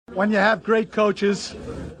When you have great coaches,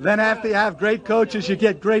 then after you have great coaches, you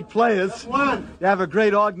get great players. You have a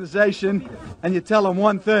great organization, and you tell them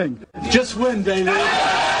one thing: just win, baby.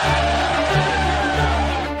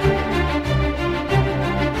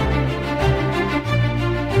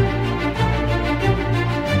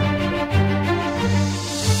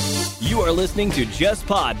 You are listening to Just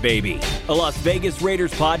Pod, Baby, a Las Vegas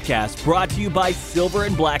Raiders podcast brought to you by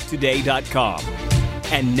silverandblacktoday.com.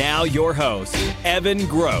 And now your host, Evan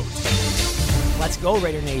Grote. Let's go,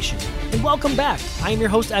 Raider Nation. And welcome back. I am your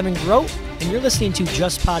host, Evan Grote, and you're listening to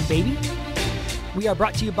Just Pod, Baby. We are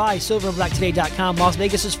brought to you by silverandblacktoday.com, Las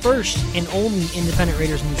Vegas' first and only independent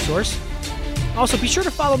Raiders news source. Also, be sure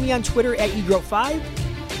to follow me on Twitter at eGrote5.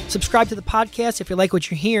 Subscribe to the podcast if you like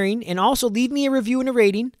what you're hearing, and also leave me a review and a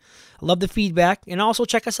rating. I love the feedback. And also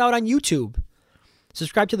check us out on YouTube.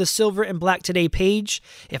 Subscribe to the Silver and Black Today page.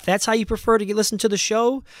 If that's how you prefer to listen to the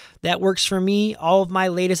show, that works for me. All of my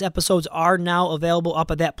latest episodes are now available up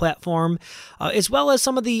at that platform, as well as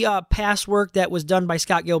some of the past work that was done by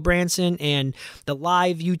Scott Gilbranson and the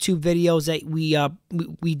live YouTube videos that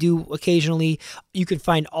we do occasionally. You can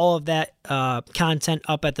find all of that content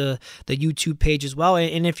up at the YouTube page as well.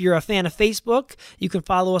 And if you're a fan of Facebook, you can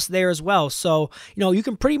follow us there as well. So, you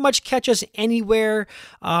can pretty much catch us anywhere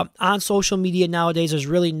on social media nowadays. There's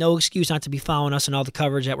really no excuse not to be following us and all the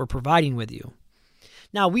coverage that we're providing with you.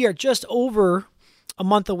 Now, we are just over a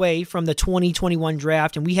month away from the 2021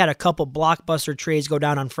 draft, and we had a couple blockbuster trades go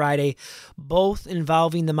down on Friday, both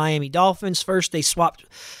involving the Miami Dolphins. First, they swapped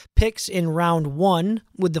picks in round 1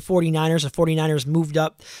 with the 49ers. The 49ers moved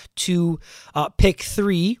up to pick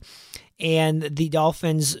 3, and the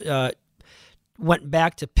Dolphins went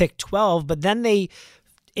back to pick 12, but then they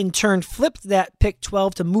in turn flipped that pick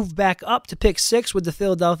 12 to move back up to pick 6 with the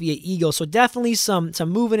Philadelphia Eagles. So definitely some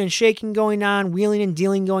moving and shaking going on, wheeling and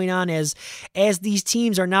dealing going on as these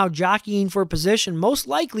teams are now jockeying for a position, most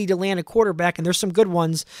likely to land a quarterback, and there's some good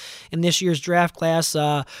ones in this year's draft class.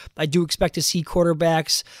 I do expect to see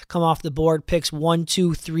quarterbacks come off the board, picks 1,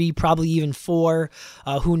 2, 3, probably even 4.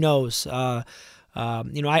 Who knows?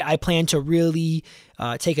 I plan to really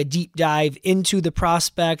take a deep dive into the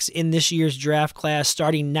prospects in this year's draft class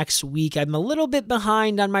starting next week. I'm a little bit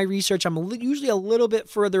behind on my research. I'm usually a little bit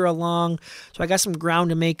further along, so I got some ground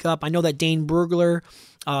to make up. I know that Dane Brugler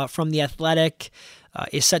from The Athletic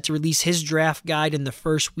is set to release his draft guide in the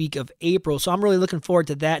first week of April, so I'm really looking forward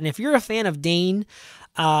to that. And if you're a fan of Dane,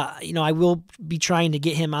 I will be trying to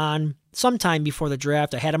get him on sometime before the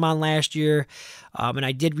draft. I had him on last year, and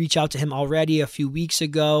I did reach out to him already a few weeks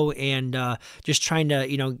ago, and just trying to,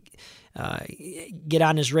 get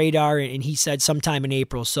on his radar, and he said sometime in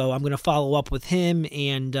April. So I'm going to follow up with him,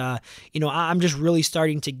 and, I'm just really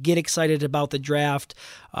starting to get excited about the draft.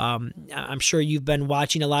 I'm sure you've been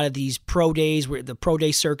watching a lot of these pro days where the pro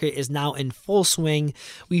day circuit is now in full swing.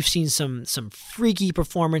 We've seen some freaky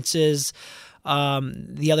performances.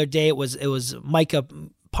 The other day it was Micah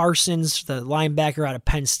Parsons, the linebacker out of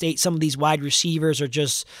Penn State. Some of these wide receivers are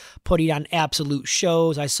just putting on absolute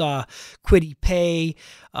shows. I saw Kwity Paye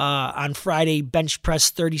on Friday bench press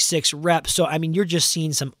 36 reps. So, you're just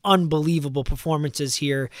seeing some unbelievable performances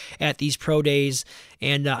here at these pro days,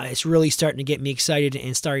 and it's really starting to get me excited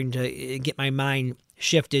and starting to get my mind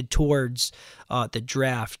shifted towards the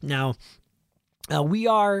draft. Now, we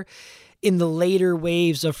are in the later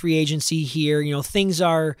waves of free agency here. Things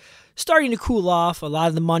are starting to cool off. A lot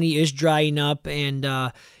of the money is drying up, and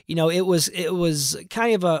it was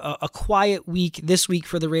kind of a quiet week this week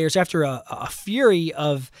for the Raiders after a fury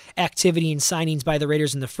of activity and signings by the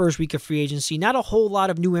Raiders in the first week of free agency. Not a whole lot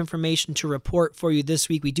of new information to report for you this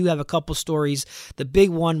week. We do have a couple stories. The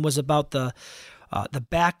big one was about the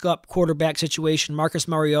backup quarterback situation, Marcus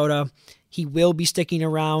Mariota. He will be sticking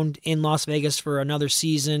around in Las Vegas for another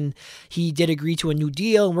season. He did agree to a new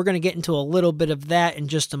deal, and we're going to get into a little bit of that in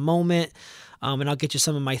just a moment. And I'll get you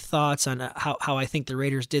some of my thoughts on how I think the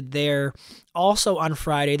Raiders did there. Also on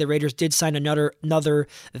Friday, the Raiders did sign another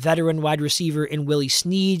veteran wide receiver in Willie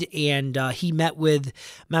Snead, and he met with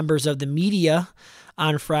members of the media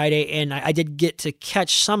on Friday, and I did get to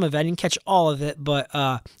catch some of it. I didn't catch all of it, but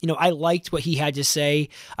I liked what he had to say.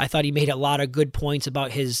 I thought he made a lot of good points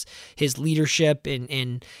about his leadership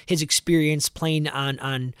and his experience playing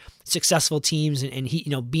on successful teams, and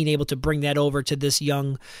he being able to bring that over to this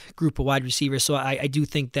young group of wide receivers. So I do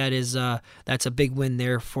think that's a big win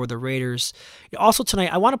there for the Raiders. Also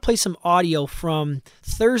tonight, I want to play some audio from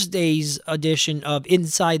Thursday's edition of In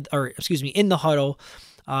the Huddle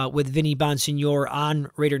with Vinny Bonsignore on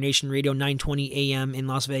Raider Nation Radio, 920 AM in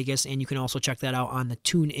Las Vegas, and you can also check that out on the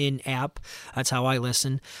TuneIn app. That's how I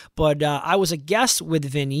listen. But I was a guest with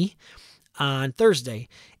Vinny on Thursday.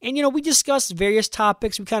 And, we discussed various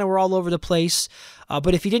topics. We kind of were all over the place.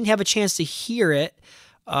 But if you didn't have a chance to hear it,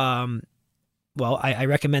 I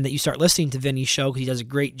recommend that you start listening to Vinny's show because he does a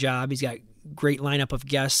great job. He's got great lineup of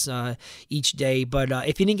guests each day. But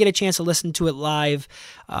if you didn't get a chance to listen to it live,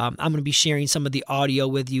 I'm going to be sharing some of the audio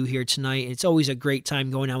with you here tonight. It's always a great time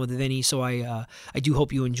going on with Vinny, so I do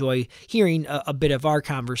hope you enjoy hearing a bit of our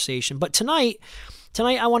conversation. But tonight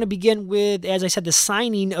I want to begin with, as I said, the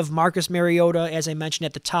signing of Marcus Mariota, as I mentioned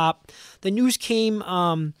at the top. The news came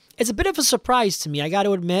as a bit of a surprise to me, I got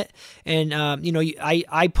to admit. And,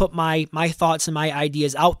 I put my thoughts and my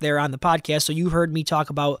ideas out there on the podcast, so you heard me talk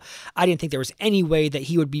about I didn't think there was any way that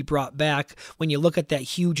he would be brought back. When you look at that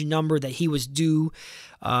huge number that he was due,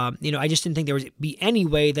 I just didn't think there would be any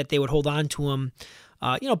way that they would hold on to him.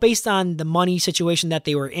 Based on the money situation that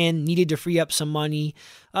they were in, needed to free up some money,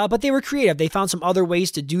 but they were creative. They found some other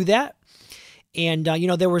ways to do that. And,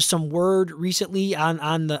 there was some word recently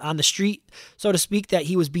on the street, so to speak, that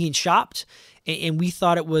he was being shopped, and we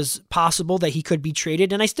thought it was possible that he could be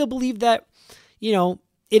traded. And I still believe that,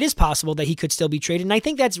 it is possible that he could still be traded. And I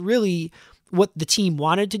think that's really what the team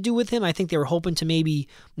wanted to do with him. I think they were hoping to maybe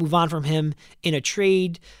move on from him in a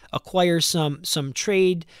trade, acquire some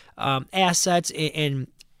trade assets, and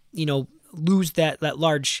lose that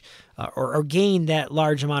large or gain that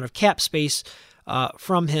large amount of cap space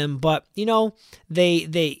from him. But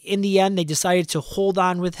they in the end they decided to hold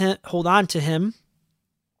on to him.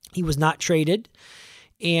 He was not traded,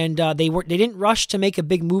 and they didn't rush to make a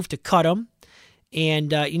big move to cut him. And,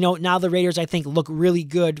 now the Raiders, I think, look really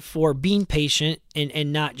good for being patient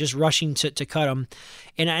and not just rushing to cut him.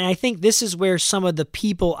 And I think this is where some of the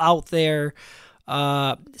people out there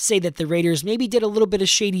say that the Raiders maybe did a little bit of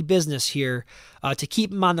shady business here to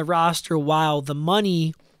keep him on the roster while the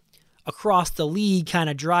money across the league kind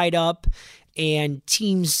of dried up and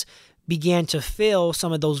teams began to fill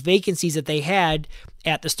some of those vacancies that they had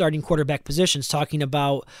at the starting quarterback positions. Talking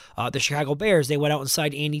about the Chicago Bears, they went out and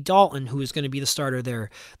signed Andy Dalton, who is going to be the starter there.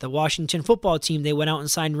 The Washington football team, they went out and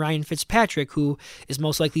signed Ryan Fitzpatrick, who is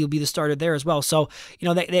most likely will be the starter there as well. So,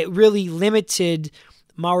 they really limited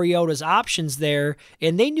Mariota's options there,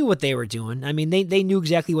 and they knew what they were doing. I mean, they knew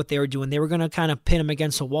exactly what they were doing. They were going to kind of pin him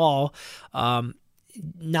against a wall,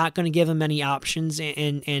 not going to give him any options,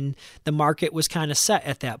 and the market was kind of set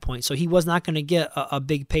at that point. So he was not going to get a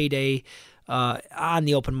big payday on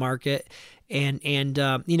the open market. And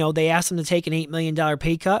they asked him to take an $8 million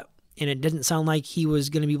pay cut, and it didn't sound like he was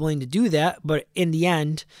going to be willing to do that. But in the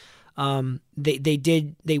end,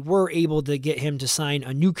 they were able to get him to sign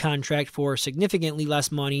a new contract for significantly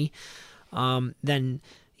less money than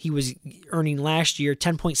he was earning last year.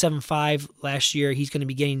 10.75 last year. He's going to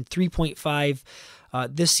be getting 3.5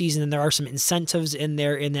 this season, and there are some incentives in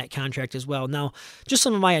there in that contract as well. Now, just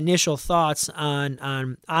some of my initial thoughts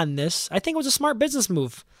on this. I think it was a smart business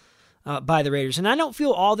move by the Raiders, and I don't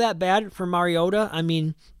feel all that bad for Mariota. I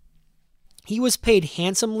mean, he was paid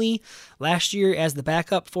handsomely last year as the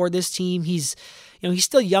backup for this team. He's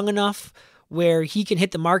still young enough where he can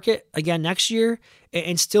hit the market again next year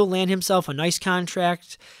and still land himself a nice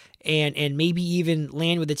contract and maybe even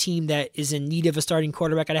land with a team that is in need of a starting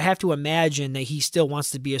quarterback. And I have to imagine that he still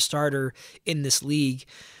wants to be a starter in this league.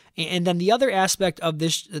 And then the other aspect of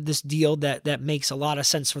this deal that makes a lot of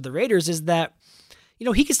sense for the Raiders is that,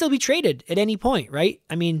 he could still be traded at any point, right?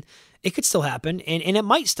 I mean, it could still happen, and it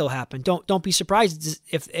might still happen. Don't be surprised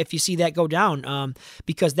if you see that go down,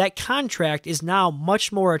 because that contract is now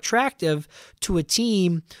much more attractive to a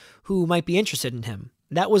team who might be interested in him.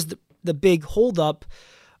 That was the big holdup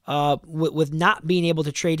with not being able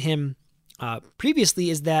to trade him previously,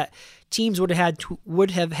 is that teams would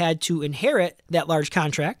have had to inherit that large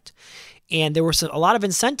contract, and there were a lot of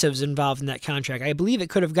incentives involved in that contract. I believe it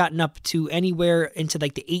could have gotten up to anywhere into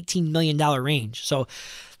like the $18 million range. So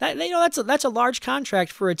that's a large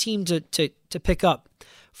contract for a team to pick up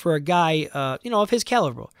for a guy of his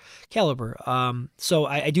caliber. So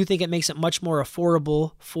I do think it makes it much more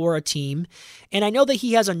affordable for a team. And I know that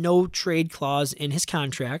he has a no trade clause in his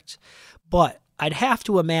contract, but I'd have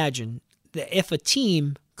to imagine that if a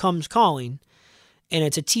team comes calling and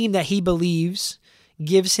it's a team that he believes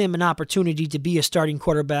gives him an opportunity to be a starting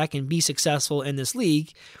quarterback and be successful in this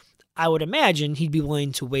league, I would imagine he'd be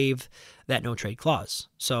willing to waive that no trade clause.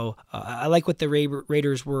 So I like what the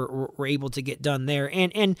Raiders were able to get done there.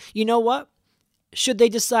 And you know what? Should they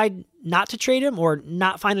decide not to trade him or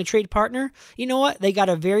not find a trade partner, you know what? They got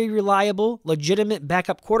a very reliable, legitimate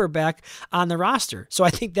backup quarterback on the roster. So I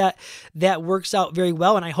think that works out very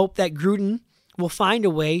well, and I hope that Gruden will find a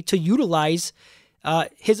way to utilize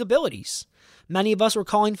his abilities. Many of us were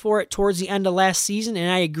calling for it towards the end of last season, and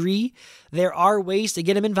I agree. There are ways to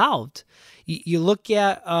get him involved. You look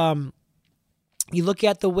at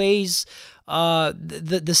the ways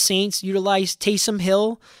the Saints utilize Taysom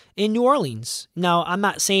Hill in New Orleans. Now, I'm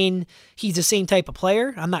not saying he's the same type of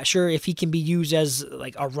player. I'm not sure if he can be used as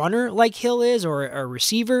like a runner like Hill is or a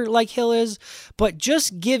receiver like Hill is, but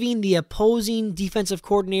just giving the opposing defensive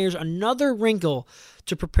coordinators another wrinkle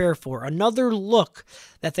to prepare for, another look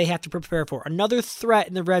that they have to prepare for, another threat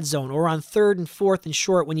in the red zone or on 3rd and 4th and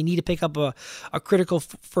short when you need to pick up a critical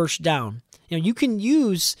first down. You can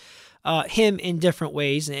use him in different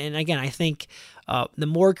ways. And again, I think the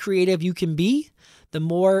more creative you can be, the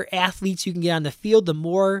more athletes you can get on the field, the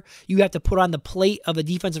more you have to put on the plate of a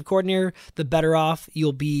defensive coordinator, the better off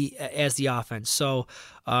you'll be as the offense. So,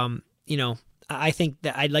 I think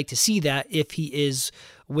that I'd like to see that if he is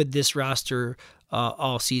with this roster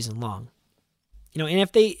all season long. And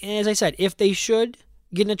if they, as I said, if they should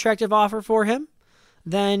get an attractive offer for him,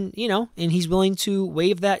 then, and he's willing to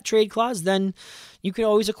waive that trade clause, then you can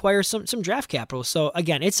always acquire some draft capital. So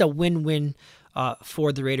again, it's a win-win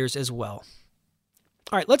for the Raiders as well.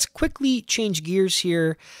 All right, let's quickly change gears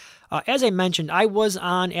here. As I mentioned, I was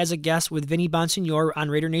on as a guest with Vinny Bonsignore on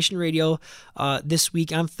Raider Nation Radio this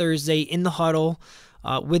week on Thursday in the huddle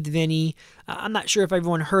with Vinny. I'm not sure if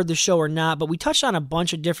everyone heard the show or not, but we touched on a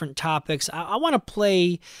bunch of different topics. I want to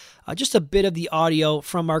play just a bit of the audio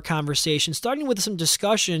from our conversation, starting with some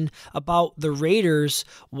discussion about the Raiders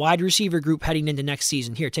wide receiver group heading into next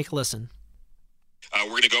season. Here, take a listen. We're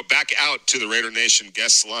going to go back out to the Raider Nation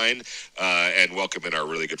guest line and welcome in our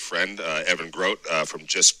really good friend, Evan Grote from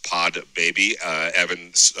Just Pod Baby.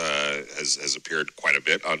 Evan has appeared quite a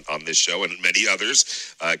bit on this show and many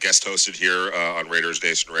others. Guest hosted here on Raiders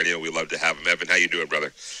Nation Radio. We love to have him. Evan, how you doing,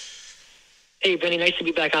 brother? Hey, Benny, nice to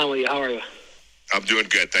be back on with you. How are you? I'm doing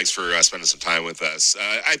good. Thanks for spending some time with us.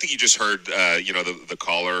 I think you just heard, the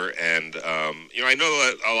caller, and I know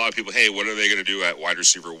that a lot of people. Hey, what are they going to do at wide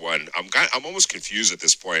receiver one? I'm almost confused at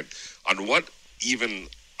this point on what even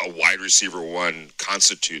a wide receiver one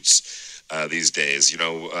constitutes these days. When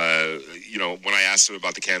I asked him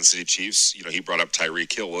about the Kansas City Chiefs, he brought up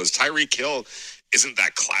Tyreek Hill. Well, is Tyreek Hill? Isn't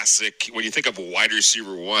that classic? When you think of a wide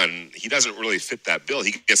receiver one, he doesn't really fit that bill.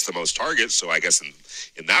 He gets the most targets, so I guess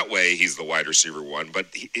in that way, he's the wide receiver one. But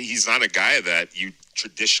he's not a guy that you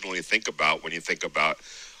traditionally think about when you think about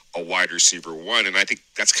a wide receiver one. And I think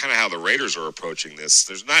that's kind of how the Raiders are approaching this.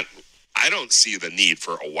 I don't see the need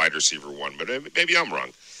for a wide receiver one, but maybe I'm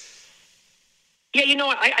wrong. Yeah,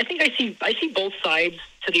 I think I see both sides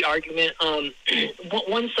to the argument.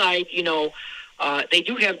 One side, they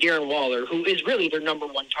do have Darren Waller, who is really their number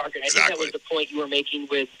one target. I think that was the point you were making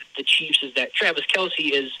with the Chiefs, is that Travis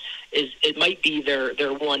Kelce it might be their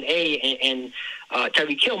 1A, and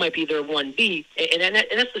Tyreek Hill might be their 1B. And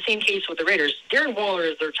that's the same case with the Raiders. Darren Waller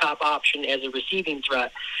is their top option as a receiving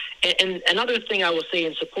threat. And another thing I will say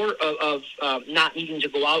in support of not needing to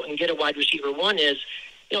go out and get a wide receiver one is,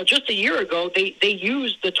 just a year ago, they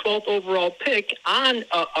used the 12th overall pick on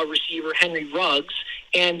a receiver, Henry Ruggs,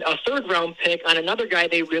 and a third-round pick on another guy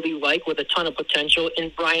they really like with a ton of potential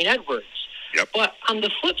in Bryan Edwards. Yep. But on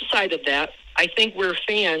the flip side of that, I think where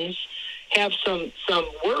fans have some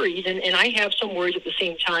worries, and I have some worries at the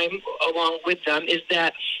same time along with them, is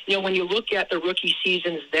that, when you look at the rookie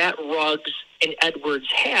seasons that Ruggs and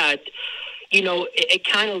Edwards had, it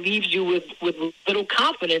kind of leaves you with little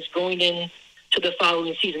confidence going in to the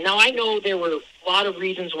following season. Now, I know there were a lot of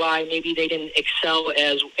reasons why maybe they didn't excel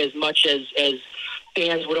as much as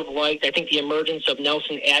fans would have liked. I think the emergence of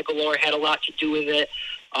Nelson Aguilar had a lot to do with it.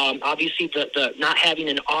 Obviously, the not having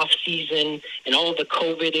an off season and all of the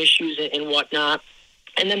COVID issues and whatnot.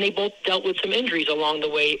 And then they both dealt with some injuries along the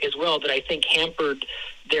way as well that I think hampered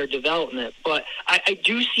their development. But I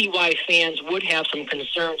do see why fans would have some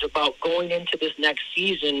concerns about going into this next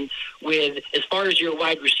season with, as far as your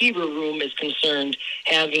wide receiver room is concerned,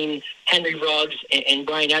 having Henry Ruggs and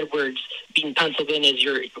Bryan Edwards being penciled in as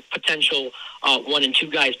your potential 1 and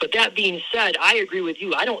 2 guys. But that being said, I agree with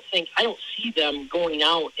you. I don't see them going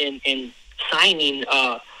out and signing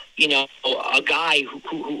a guy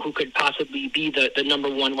who could possibly be the number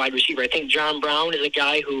one wide receiver. I think John Brown is a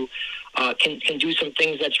guy who can do some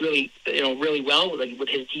things that's really well with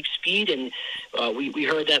his deep speed, and we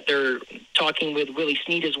heard that they're talking with Willie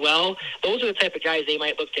Snead as well. Those are the type of guys they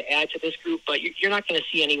might look to add to this group, but you're not going to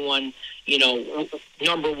see anyone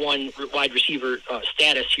number one wide receiver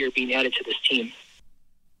status here being added to this team.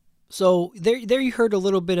 So there you heard a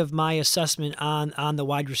little bit of my assessment on the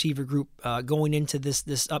wide receiver group going into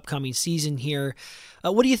this upcoming season here.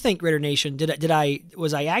 What do you think, Raider Nation?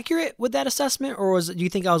 Was I accurate with that assessment, or do you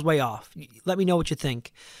think I was way off? Let me know what you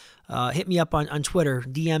think. Hit me up on Twitter,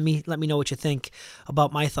 DM me, let me know what you think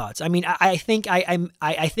about my thoughts. I mean, I think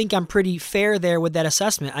I'm pretty fair there with that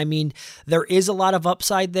assessment. I mean, there is a lot of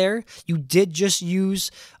upside there. You did just use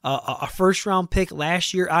a first-round pick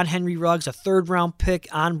last year on Henry Ruggs, a third-round pick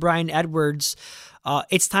on Bryan Edwards.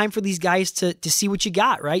 It's time for these guys to see what you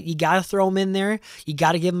got, right? You got to throw them in there. You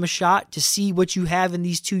got to give them a shot to see what you have in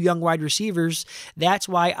these two young wide receivers. That's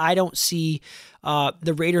why I don't see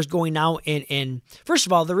the Raiders going out and first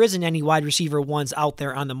of all, there isn't any wide receiver ones out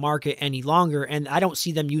there on the market any longer, and I don't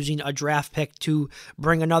see them using a draft pick to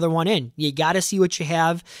bring another one in. You got to see what you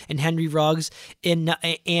have in Henry Ruggs and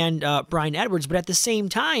Bryan Edwards, but at the same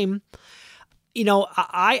time, you know,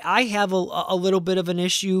 I have a little bit of an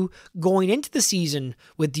issue going into the season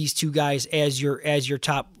with these two guys as your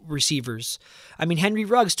top receivers. I mean, Henry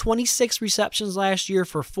Ruggs, 26 receptions last year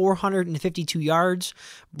for 452 yards.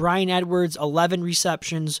 Bryan Edwards, 11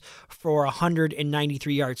 receptions for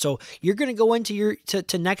 193 yards. So you're going to go into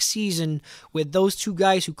to next season with those two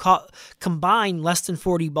guys who combined less than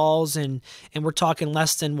 40 balls, and we're talking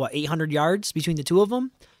less than 800 yards between the two of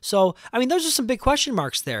them. So, I mean, those are some big question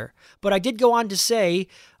marks there. But I did go on to say,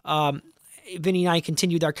 Vinny and I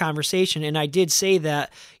continued our conversation, and I did say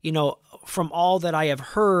that, you know, from all that I have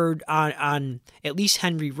heard on at least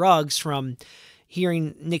Henry Ruggs, from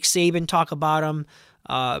hearing Nick Saban talk about him,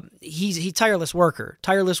 he's tireless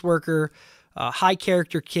worker, high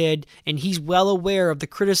character kid, and he's well aware of the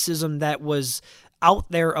criticism that was out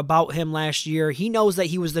there about him last year. He knows that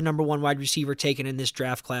he was the number one wide receiver taken in this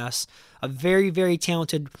draft class, a very, very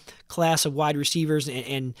talented class of wide receivers,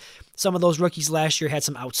 and some of those rookies last year had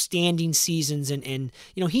some outstanding seasons, and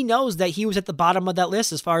you know, he knows that he was at the bottom of that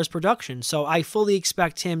list as far as production. So I fully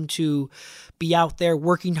expect him to be out there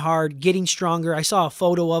working hard, getting stronger. I saw a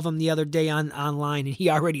photo of him the other day online, and he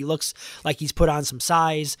already looks like he's put on some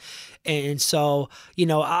size. And so, you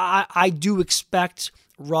know, I do expect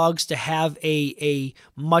Ruggs to have a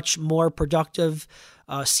much more productive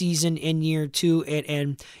season in year two,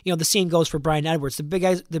 and you know, the same goes for Bryan Edwards.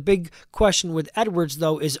 The big question with Edwards,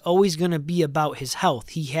 though, is always going to be about his health.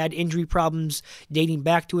 He had injury problems dating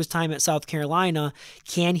back to his time at South Carolina.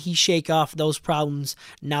 Can he shake off those problems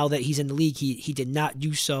now that he's in the league? He did not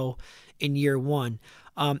do so in year one.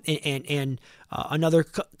 Another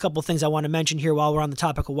couple things I want to mention here while we're on the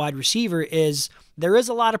topic of wide receiver is there is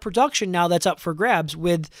a lot of production now that's up for grabs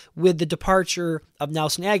with the departure of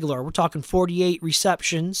Nelson Agholor. We're talking 48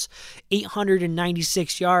 receptions,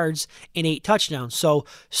 896 yards, and 8 touchdowns. So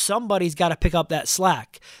somebody's got to pick up that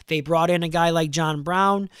slack. They brought in a guy like John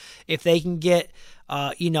Brown. If they can get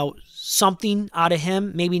something out of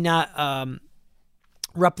him, maybe not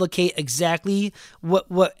replicate exactly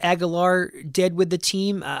what Agholor did with the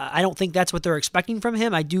team. I don't think that's what they're expecting from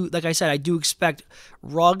him. I do expect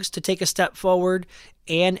Ruggs to take a step forward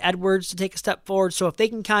and Edwards to take a step forward. So if they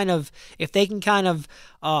can kind of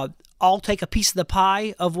all take a piece of the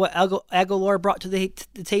pie of what Agholor brought to the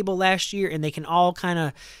table last year, and they can all kind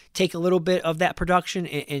of take a little bit of that production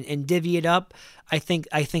and divvy it up, I think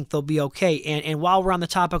they'll be okay. And while we're on the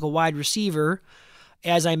topic of wide receiver,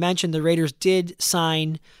 as I mentioned, the Raiders did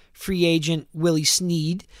sign free agent Willie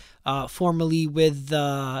Snead, formerly with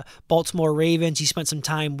the Baltimore Ravens. He spent some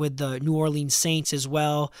time with the New Orleans Saints as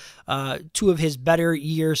well. 2 of his better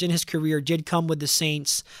years in his career did come with the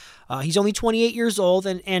Saints. He's only 28 years old,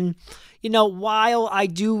 and you know, while I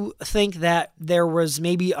do think that there was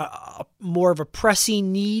maybe a more of a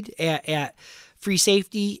pressing need at free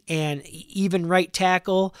safety and even right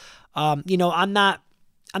tackle, you know, I'm not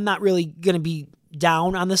really going to be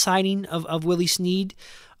down on the signing of Willie Snead.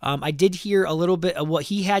 I did hear a little bit of what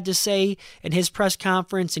he had to say in his press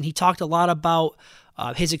conference, and he talked a lot about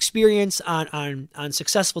his experience on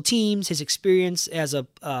successful teams, his experience as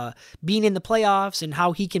being in the playoffs, and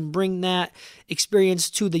how he can bring that experience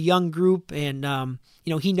to the young group. And you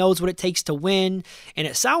know, he knows what it takes to win, and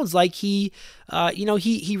it sounds like he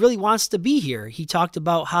really wants to be here. He talked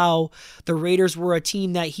about how the Raiders were a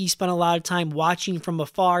team that he spent a lot of time watching from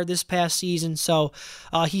afar this past season. So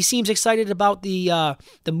he seems excited about the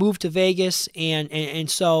move to Vegas, and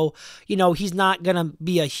so, you know, he's not going to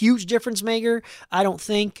be a huge difference maker, I don't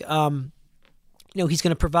think. You know, he's going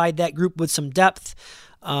to provide that group with some depth,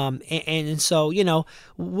 and so, you know,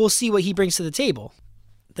 we'll see what he brings to the table.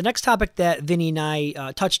 The next topic that Vinny and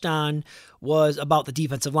I touched on was about the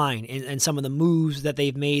defensive line and some of the moves that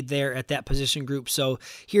they've made there at that position group. So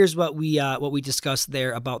here's what we discussed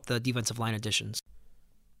there about the defensive line additions.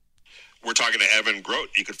 We're talking to Evan Grote.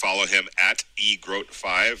 You could follow him at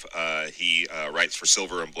egrote5. He writes for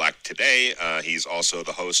Silver and Black Today. He's also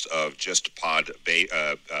the host of Just Pod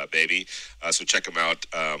Baby. So check him out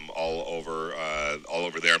all over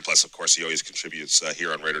there. And plus, of course, he always contributes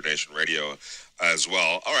here on Raider Nation Radio as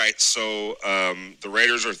well. All right, so the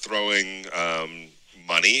Raiders are throwing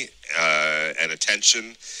money and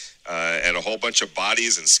attention and a whole bunch of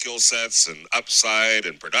bodies and skill sets and upside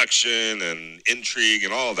and production and intrigue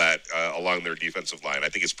and all of that along their defensive line. I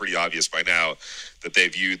think it's pretty obvious by now that they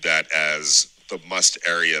viewed that as the must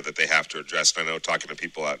area that they have to address. And I know, talking to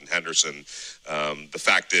people out in Henderson, the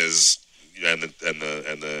fact is, and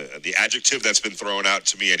the adjective that's been thrown out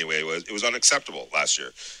to me anyway was it was unacceptable last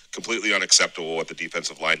year, completely unacceptable what the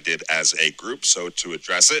defensive line did as a group. So to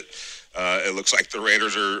address it, it looks like the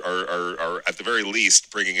Raiders are at the very least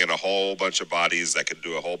bringing in a whole bunch of bodies that can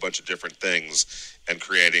do a whole bunch of different things and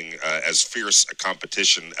creating as fierce a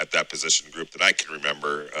competition at that position group that I can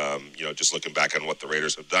remember. Just looking back on what the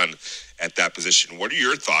Raiders have done at that position. What are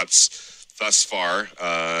your thoughts thus far?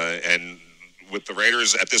 And with the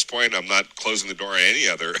Raiders at this point, I'm not closing the door on any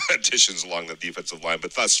other additions along the defensive line,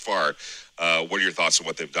 but thus far, what are your thoughts on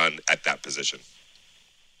what they've done at that position?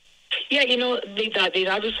 Yeah, they've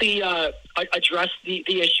obviously addressed the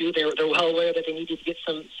issue. They're well aware that they needed to get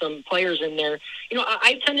some players in there.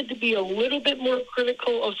 I tended to be a little bit more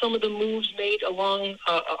critical of some of the moves made along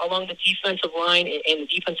the defensive line and the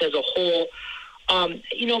defense as a whole.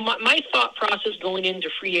 My thought process going into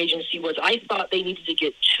free agency was I thought they needed to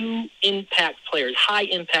get two impact players, high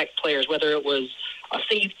impact players, whether it was a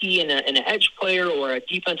safety and an edge player or a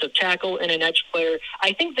defensive tackle and an edge player.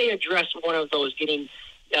 I think they addressed one of those, getting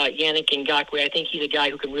Yannick Ngakoue. I think he's a guy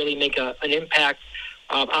who can really make an impact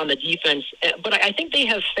on the defense. But I think they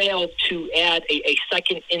have failed to add a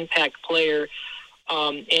second impact player.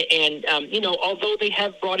 Although they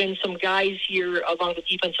have brought in some guys here along the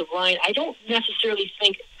defensive line, I don't necessarily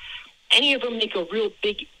think any of them make a real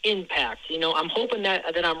big impact. I'm hoping that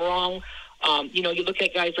I'm wrong. You look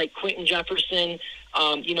at guys like Quentin Jefferson.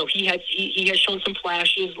 He has shown some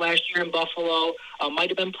flashes last year in Buffalo. Might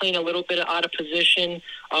have been playing a little bit out of position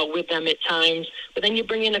with them at times. But then you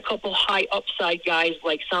bring in a couple high upside guys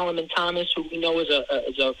like Solomon Thomas, who we know is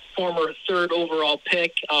a former third overall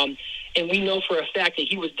pick. And we know for a fact that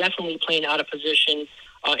he was definitely playing out of position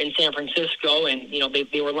in San Francisco, and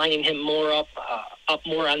they were lining him more up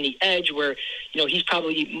more on the edge, where he's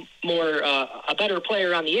probably more a better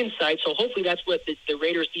player on the inside. So hopefully that's what the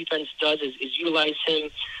Raiders defense does is utilize him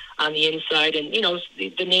on the inside. And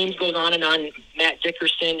the names goes on and on, Matt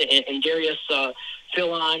Dickerson and Darius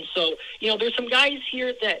Philon. So there's some guys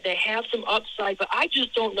here that have some upside, but I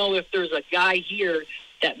just don't know if there's a guy here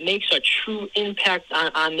that makes a true impact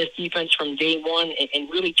on this defense from day one and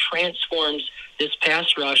really transforms this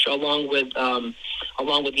pass rush along with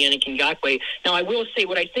Yannick Ngakoue. Now, I will say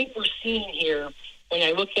what I think we're seeing here when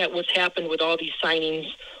I look at what's happened with all these signings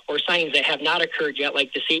or signings that have not occurred yet,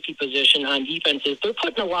 like the safety position on defense, is they're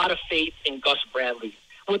putting a lot of faith in Gus Bradley.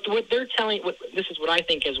 What they're telling, this is what I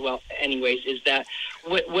think as well, anyways, is that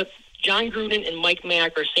what John Gruden and Mike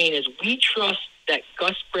Mack are saying is we trust that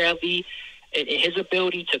Gus Bradley and his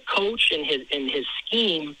ability to coach and his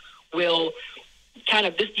scheme will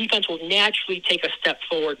this defense will naturally take a step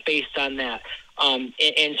forward based on that.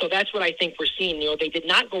 And so that's what I think we're seeing. They did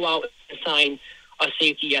not go out and sign a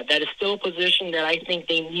safety yet. That is still a position that I think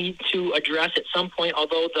they need to address at some point,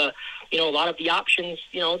 although a lot of the options,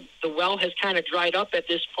 the well has kind of dried up at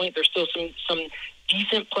this point. There's still some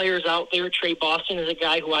decent players out there. Trey Boston is a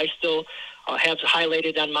guy who I still have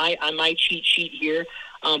highlighted on my cheat sheet here.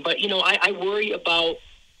 But I worry about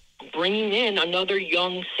bringing in another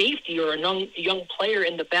young safety or a young player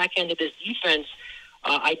in the back end of this defense.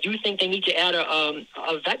 I do think they need to add a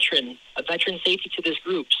veteran safety to this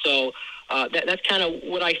group. So that's kind of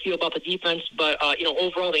what I feel about the defense. But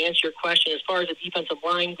overall, to answer your question, as far as the defensive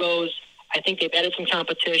line goes, I think they've added some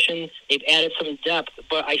competition, they've added some depth,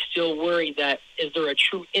 but I still worry that is there a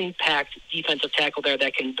true impact defensive tackle there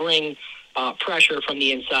that can bring pressure from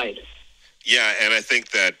the inside? Yeah, and I think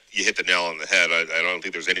that you hit the nail on the head. I don't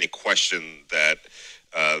think there's any question that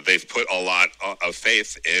they've put a lot of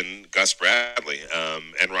faith in Gus Bradley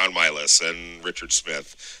and Ron Milas and Richard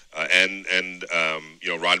Smith and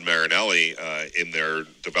Rod Marinelli in their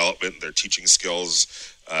development, their teaching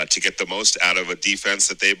skills to get the most out of a defense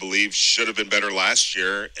that they believe should have been better last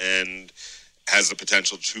year and has the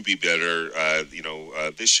potential to be better,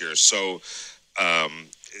 this year. So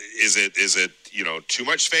is it too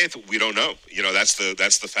much faith? We don't know. That's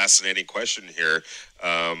the fascinating question here.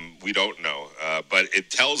 We don't know. But it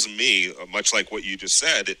tells me, much like what you just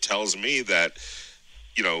said, it tells me that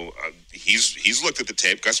he's looked at the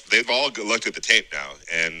tape. Gus, they've all looked at the tape now,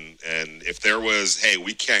 and if there was, hey,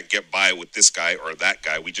 we can't get by with this guy or that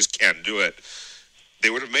guy, we just can't do it, they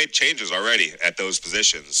would have made changes already at those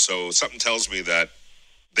positions. So something tells me that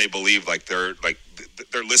they believe they're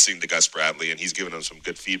listening to Gus Bradley, and he's giving them some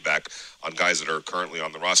good feedback on guys that are currently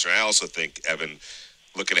on the roster. And I also think, Evan,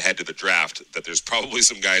 looking ahead to the draft, that there's probably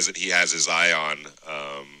some guys that he has his eye on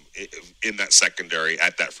in that secondary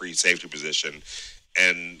at that free safety position.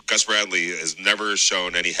 And Gus Bradley has never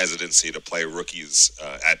shown any hesitancy to play rookies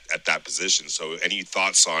at that position. So any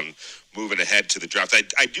thoughts on moving ahead to the draft?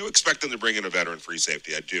 I do expect them to bring in a veteran free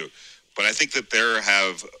safety. I do. But I think that they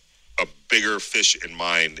have a bigger fish in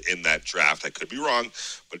mind in that draft. I could be wrong,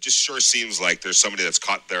 but it just sure seems like there's somebody that's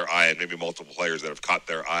caught their eye, and maybe multiple players that have caught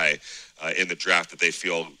their eye in the draft that they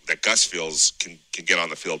feel, that Gus feels can get on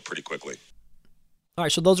the field pretty quickly. All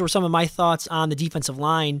right, so those were some of my thoughts on the defensive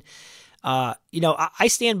line. I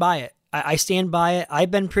stand by it. I stand by it. I've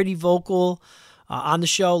been pretty vocal on the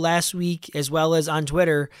show last week as well as on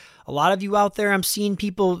Twitter. A lot of you out there, I'm seeing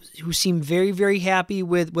people who seem very, very happy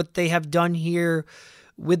with what they have done here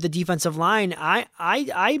with the defensive line. I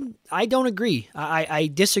don't agree.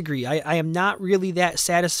 I disagree. I am not really that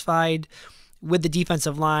satisfied with the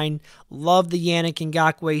defensive line. Love the Yannick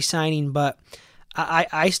Ngakoue signing, but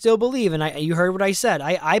I still believe, and you heard what I said,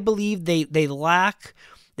 I believe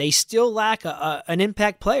they still lack an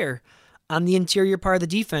impact player on the interior part of the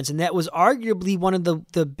defense, and that was arguably one of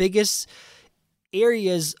the biggest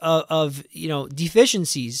areas of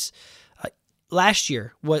deficiencies last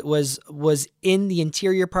year. What was in the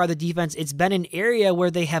interior part of the defense. It's been an area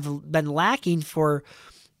where they have been lacking for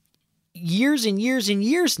years and years and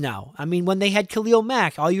years now. I mean, when they had Khalil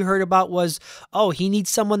Mack, all you heard about was, he needs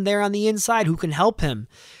someone there on the inside who can help him.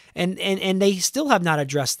 And they still have not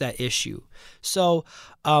addressed that issue. So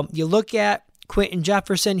you look at Quentin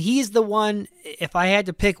Jefferson. He's the one, if I had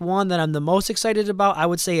to pick one that I'm the most excited about, I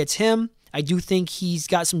would say it's him. I do think he's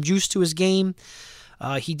got some juice to his game.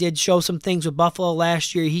 He did show some things with Buffalo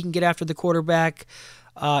last year. He can get after the quarterback,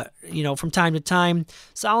 from time to time.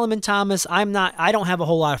 Solomon Thomas, I don't have a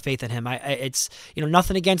whole lot of faith in him. It's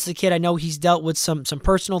nothing against the kid. I know he's dealt with some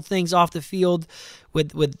personal things off the field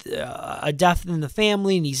with a death in the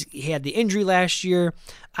family, and he had the injury last year.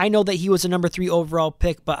 I know that he was a number 3 overall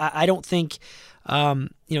pick, but I don't think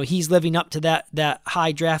he's living up to that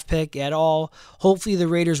high draft pick at all. Hopefully the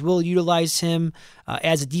Raiders will utilize him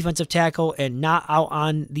as a defensive tackle and not out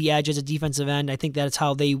on the edge as a defensive end. I think that's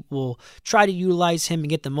how they will try to utilize him and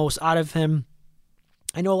get the most out of him.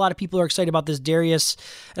 I know a lot of people are excited about this Darius,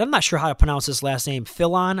 and I'm not sure how to pronounce his last name,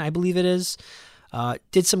 Philon, I believe it is.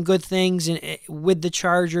 Did some good things with the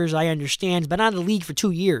Chargers, I understand. He's been out of the league for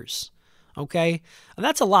 2 years. Okay, and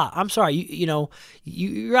that's a lot. I'm sorry,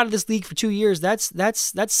 you're out of this league for 2 years. That's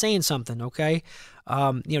saying something. Okay,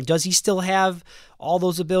 does he still have all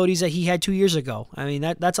those abilities that he had 2 years ago? I mean,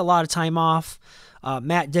 that's a lot of time off.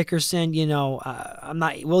 Matt Dickerson, I'm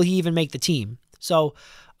not. Will he even make the team? So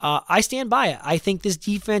I stand by it. I think this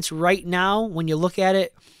defense right now, when you look at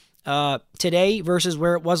it today versus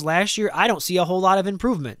where it was last year, I don't see a whole lot of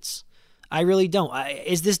improvements. I really don't.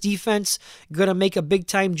 Is this defense going to make a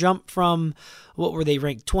big-time jump from, what were they,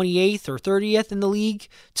 ranked 28th or 30th in the league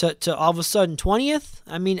to all of a sudden 20th?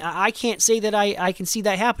 I mean, I can't say that I can see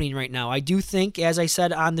that happening right now. I do think, as I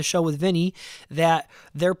said on the show with Vinny, that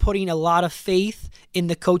they're putting a lot of faith in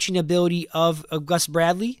the coaching ability of Gus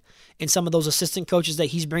Bradley and some of those assistant coaches that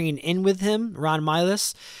he's bringing in with him, Ron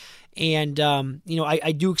Miles. And,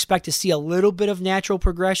 I do expect to see a little bit of natural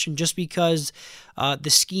progression just because the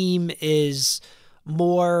scheme is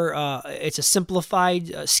more, it's a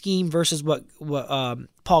simplified scheme versus what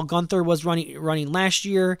Paul Gunther was running last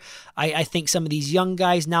year. I think some of these young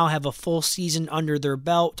guys now have a full season under their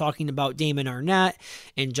belt, talking about Damon Arnett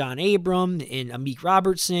and John Abram and Amik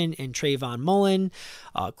Robertson and Trayvon Mullen.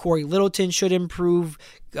 Corey Littleton should improve.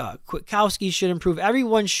 Kwiatkowski should improve.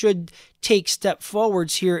 Everyone should take step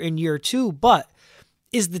forwards here in year 2, but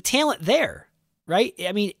is the talent there, right?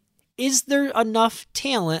 I mean, is there enough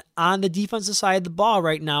talent on the defensive side of the ball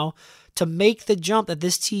right now to make the jump that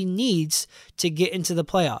this team needs to get into the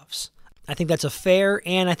playoffs? I think that's a fair,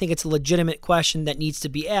 and I think it's a legitimate question that needs to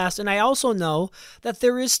be asked. And I also know that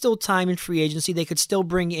there is still time in free agency. They could still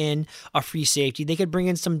bring in a free safety. They could bring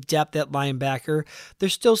in some depth at linebacker.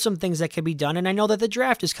 There's still some things that can be done. And I know that the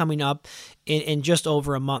draft is coming up in just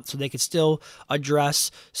over a month, so they could still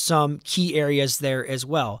address some key areas there as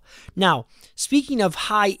well. Now, speaking of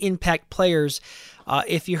high impact players,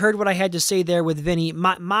 if you heard what I had to say there with Vinny,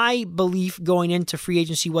 my belief going into free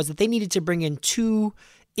agency was that they needed to bring in 2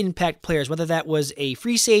 impact players, whether that was a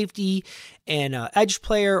free safety, an edge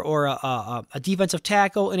player, or a defensive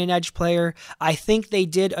tackle and an edge player. I think they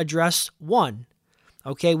did address one.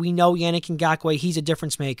 Okay, we know Yannick Ngakoue, he's a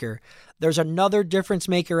difference maker. There's another difference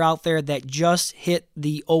maker out there that just hit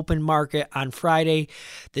the open market on Friday.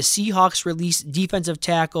 The Seahawks released defensive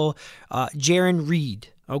tackle Jarran Reed.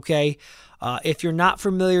 Okay, if you're not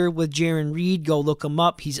familiar with Jarran Reed, go look him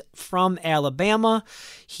up. He's from Alabama.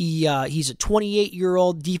 He's a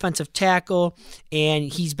 28-year-old defensive tackle, and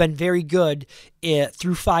he's been very good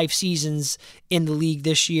through 5 seasons in the league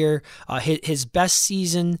this year. His best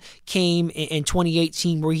season came in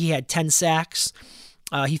 2018, where he had 10 sacks.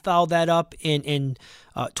 He followed that up in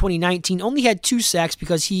 2019, only had 2 sacks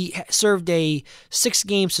because he served a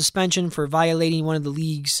 6-game suspension for violating one of the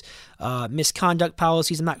league's misconduct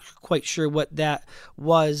policies. I'm not quite sure what that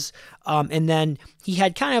was. And then he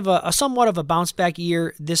had kind of a somewhat of a bounce back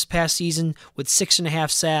year this past season with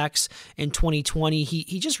 6.5 sacks in 2020.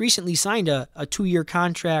 He just recently signed a 2-year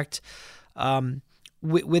contract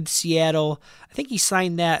with Seattle. I think he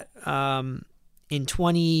signed that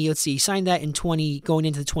he signed that in going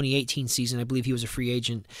into the 2018 season. I believe he was a free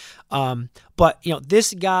agent. But,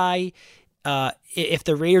 this guy, if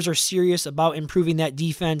the Raiders are serious about improving that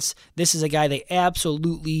defense, this is a guy they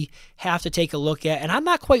absolutely have to take a look at. And I'm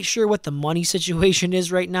not quite sure what the money situation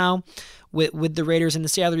is right now with the Raiders and the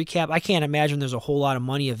salary cap. I can't imagine there's a whole lot of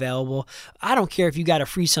money available. I don't care if you got to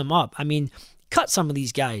free some up. I mean, cut some of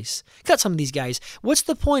these guys. What's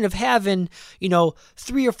the point of having,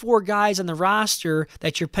 3 or 4 guys on the roster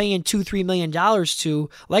that you're paying $2-3 million to,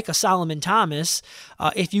 like a Solomon Thomas,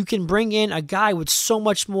 if you can bring in a guy with so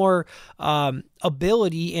much more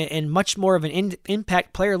ability and much more of an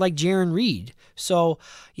impact player like Jarran Reed? So,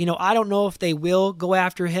 I don't know if they will go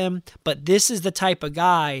after him, but this is the type of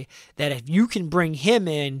guy that if you can bring him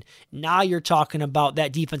in, now you're talking about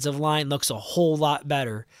that defensive line looks a whole lot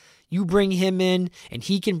better. You bring him in, and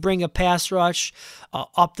he can bring a pass rush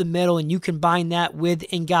up the middle, and you combine that with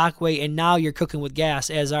Ngakoue, and now you're cooking with gas,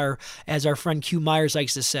 as our friend Q Myers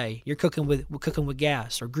likes to say. You're cooking with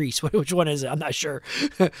gas or grease. Which one is it? I'm not sure,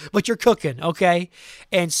 but you're cooking, okay?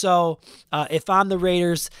 And so, if I'm the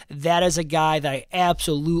Raiders, that is a guy that I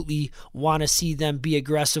absolutely want to see them be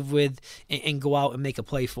aggressive with and go out and make a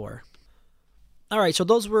play for. All right, so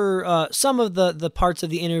those were some of the parts of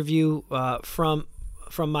the interview from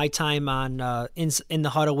my time on in the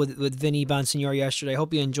huddle with Vinny Bonsignore yesterday. I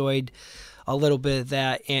hope you enjoyed a little bit of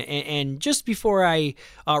that. And just before I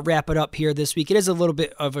wrap it up here this week, it is a little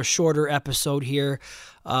bit of a shorter episode here.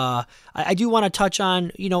 I do want to touch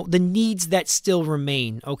on, the needs that still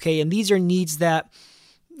remain, okay? And these are needs that,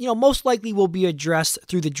 most likely will be addressed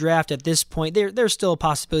through the draft at this point. There's still a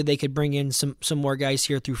possibility they could bring in some more guys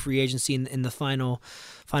here through free agency in the final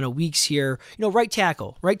weeks here. Right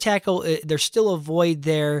tackle, there's still a void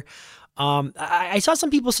there. I saw some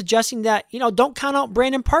people suggesting that, don't count out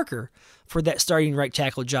Brandon Parker for that starting right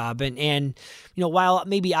tackle job. And while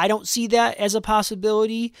maybe I don't see that as a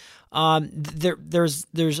possibility,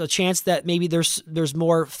 there's a chance that maybe there's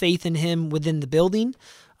more faith in him within the building.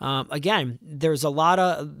 Again, there's a lot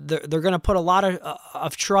of they're going to put a lot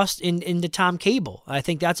of trust into Tom Cable. I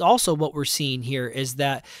think that's also what we're seeing here is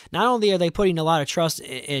that not only are they putting a lot of trust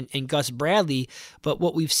in Gus Bradley, but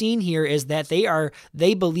what we've seen here is that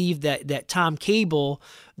they believe that Tom Cable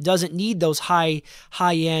doesn't need those high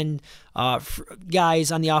end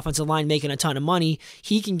guys on the offensive line making a ton of money.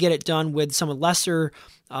 He can get it done with some lesser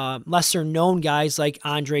known guys like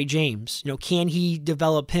Andre James. Can he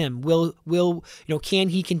develop him? Can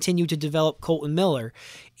he continue to develop Colton Miller?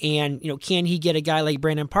 And, can he get a guy like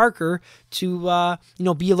Brandon Parker to,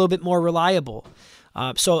 be a little bit more reliable?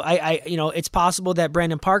 So it's possible that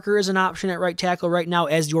Brandon Parker is an option at right tackle right now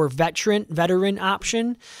as your veteran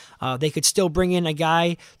option. They could still bring in a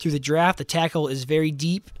guy through the draft. The tackle is very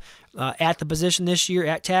deep at the position this year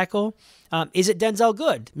at tackle. Is it Denzel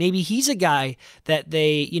Good? Maybe he's a guy that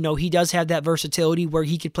he does have that versatility where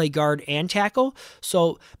he could play guard and tackle.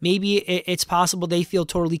 So maybe it's possible they feel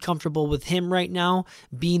totally comfortable with him right now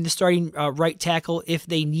being the starting right tackle if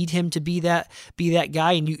they need him to be that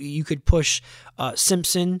guy. And you could push John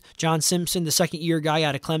Simpson, the second-year guy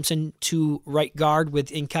out of Clemson, to right guard with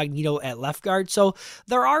Incognito at left guard. So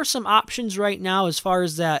there are some options right now as far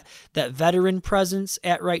as that veteran presence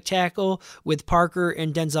at right tackle with Parker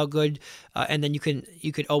and Denzel Good. And then you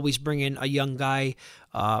could always bring in a young guy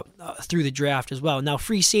through the draft as well. Now,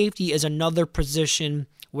 free safety is another position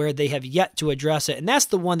where they have yet to address it, and that's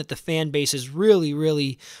the one that the fan base is really,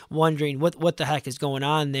 really wondering what the heck is going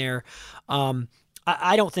on there.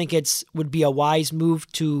 I don't think would be a wise move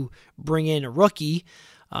to bring in a rookie.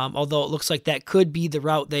 although it looks like that could be the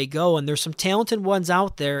route they go. And there's some talented ones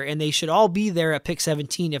out there, and they should all be there at pick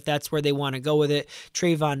 17 if that's where they want to go with it.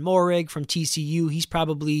 Trayvon Moehrig from TCU, he's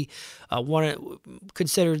probably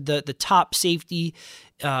considered the top safety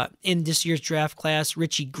in this year's draft class.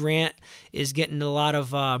 Richie Grant is getting a lot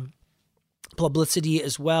of publicity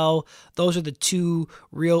as well. Those are the two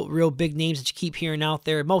real big names that you keep hearing out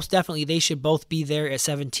there. Most definitely, they should both be there at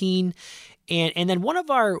 17. And then one of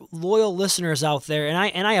our loyal listeners out there,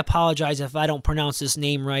 and I apologize if I don't pronounce this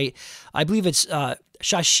name right. I believe it's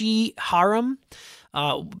Shashi Haram.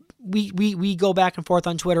 We go back and forth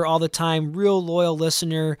on Twitter all the time. Real loyal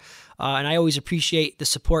listener, and I always appreciate the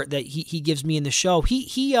support that he gives me in the show.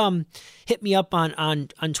 He hit me up on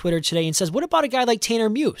Twitter today and says, "What about a guy like Tanner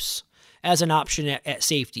Muse as an option at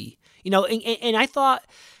safety?" And I thought.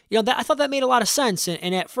 I thought that made a lot of sense.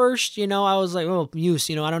 And at first, I was like, oh, Muse,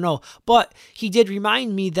 I don't know. But he did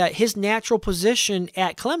remind me that his natural position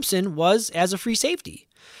at Clemson was as a free safety.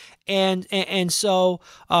 And so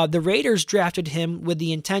the Raiders drafted him with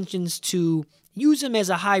the intentions to use him as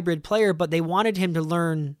a hybrid player, but they wanted him to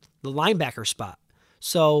learn the linebacker spot.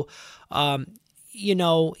 So,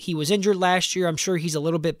 he was injured last year. I'm sure he's a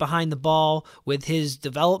little bit behind the ball with his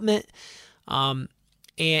development.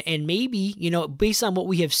 And maybe, based on what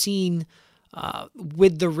we have seen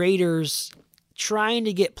with the Raiders trying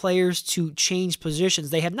to get players to change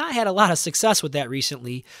positions, they have not had a lot of success with that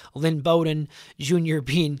recently. Lynn Bowden Jr.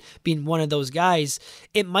 being one of those guys.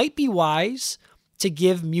 It might be wise to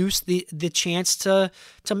give Muse the chance to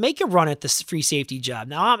make a run at this free safety job.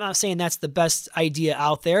 Now, I'm not saying that's the best idea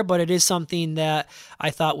out there, but it is something that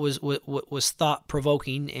I thought was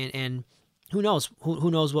thought-provoking, and who knows?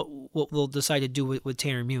 Who knows what we'll decide to do with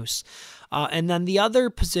Tanner Muse. And then the other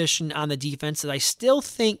position on the defense that I still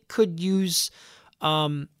think could use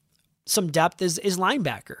some depth is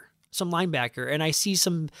linebacker. Some linebacker. And I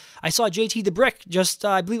saw JT the Brick just,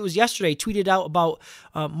 I believe it was yesterday, tweeted out about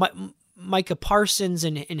Micah Parsons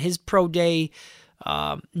and his pro day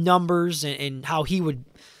numbers and how he would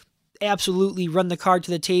absolutely run the card to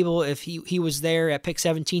the table if he was there at pick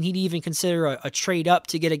 17. He'd even consider a trade up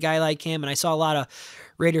to get a guy like him. And I saw a lot of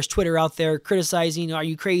Raiders Twitter out there criticizing, are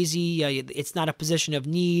you crazy? It's not a position of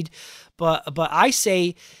need. But I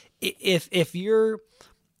say if you're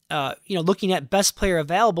looking at best player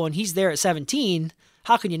available and he's there at 17,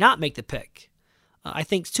 how can you not make the pick? I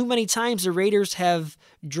think too many times the Raiders have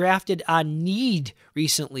drafted on need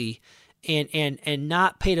recently and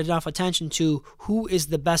not paid enough attention to who is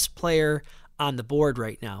the best player on the board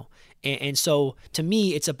right now. And so to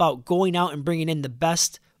me, it's about going out and bringing in the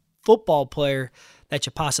best football player that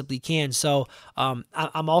you possibly can. So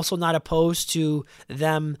I'm also not opposed to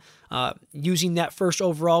them using that first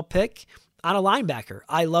overall pick on a linebacker.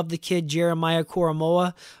 I love the kid Jeremiah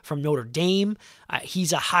Koromoa from Notre Dame.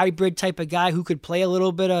 He's a hybrid type of guy who could play a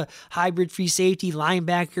little bit of hybrid free safety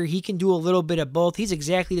linebacker. He can do a little bit of both. He's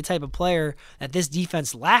exactly the type of player that this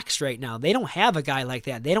defense lacks right now. They don't have a guy like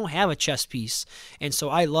that. They don't have a chess piece. And so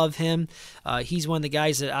I love him. He's one of the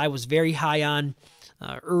guys that I was very high on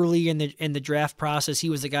early in the draft process. He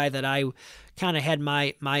was the guy that I kind of had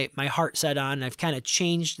my heart set on. I've kind of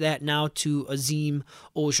changed that now to Azim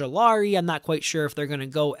Ojulari. I'm not quite sure if they're going to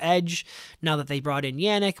go edge now that they brought in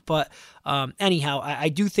Yannick, but anyhow, I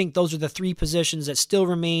do think those are the three positions that still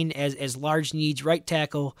remain as large needs: right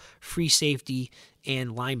tackle, free safety,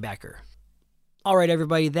 and linebacker. All right,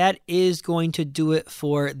 everybody, that is going to do it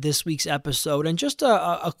for this week's episode. And just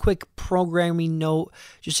a quick programming note,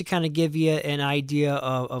 just to kind of give you an idea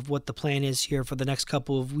of what the plan is here for the next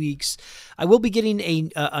couple of weeks. I will be getting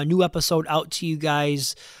a new episode out to you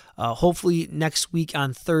guys hopefully next week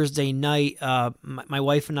on Thursday night. My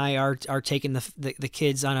wife and I are taking the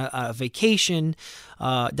kids on a vacation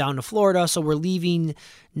down to Florida, so we're leaving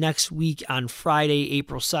next week on Friday,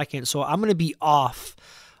 April 2nd. So I'm going to be off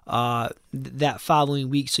that following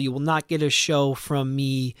week, so you will not get a show from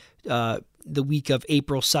me the week of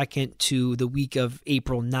April 2nd to the week of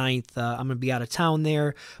April 9th. I'm going to be out of town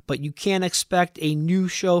there, but you can expect a new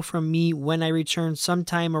show from me when I return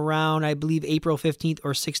sometime around, I believe, April 15th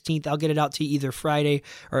or 16th. I'll get it out to you either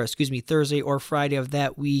Thursday or Friday of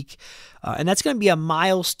that week. And that's going to be a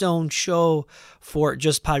milestone show for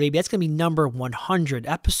Just Pod Baby. That's going to be number 100,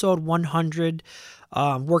 episode 100.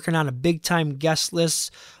 Working on a big-time guest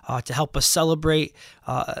list to help us celebrate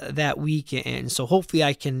that week, and so hopefully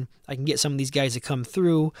I can get some of these guys to come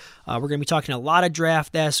through. We're going to be talking a lot of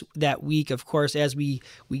draft that week, of course, as we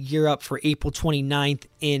gear up for April 29th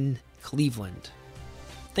in Cleveland.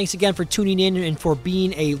 Thanks again for tuning in and for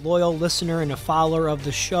being a loyal listener and a follower of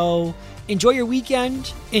the show. Enjoy your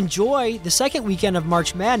weekend. Enjoy the second weekend of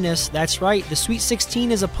March Madness. That's right, the Sweet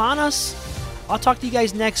 16 is upon us. I'll talk to you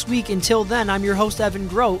guys next week. Until then, I'm your host, Evan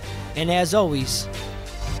Grote. And as always,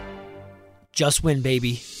 just win,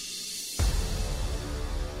 baby.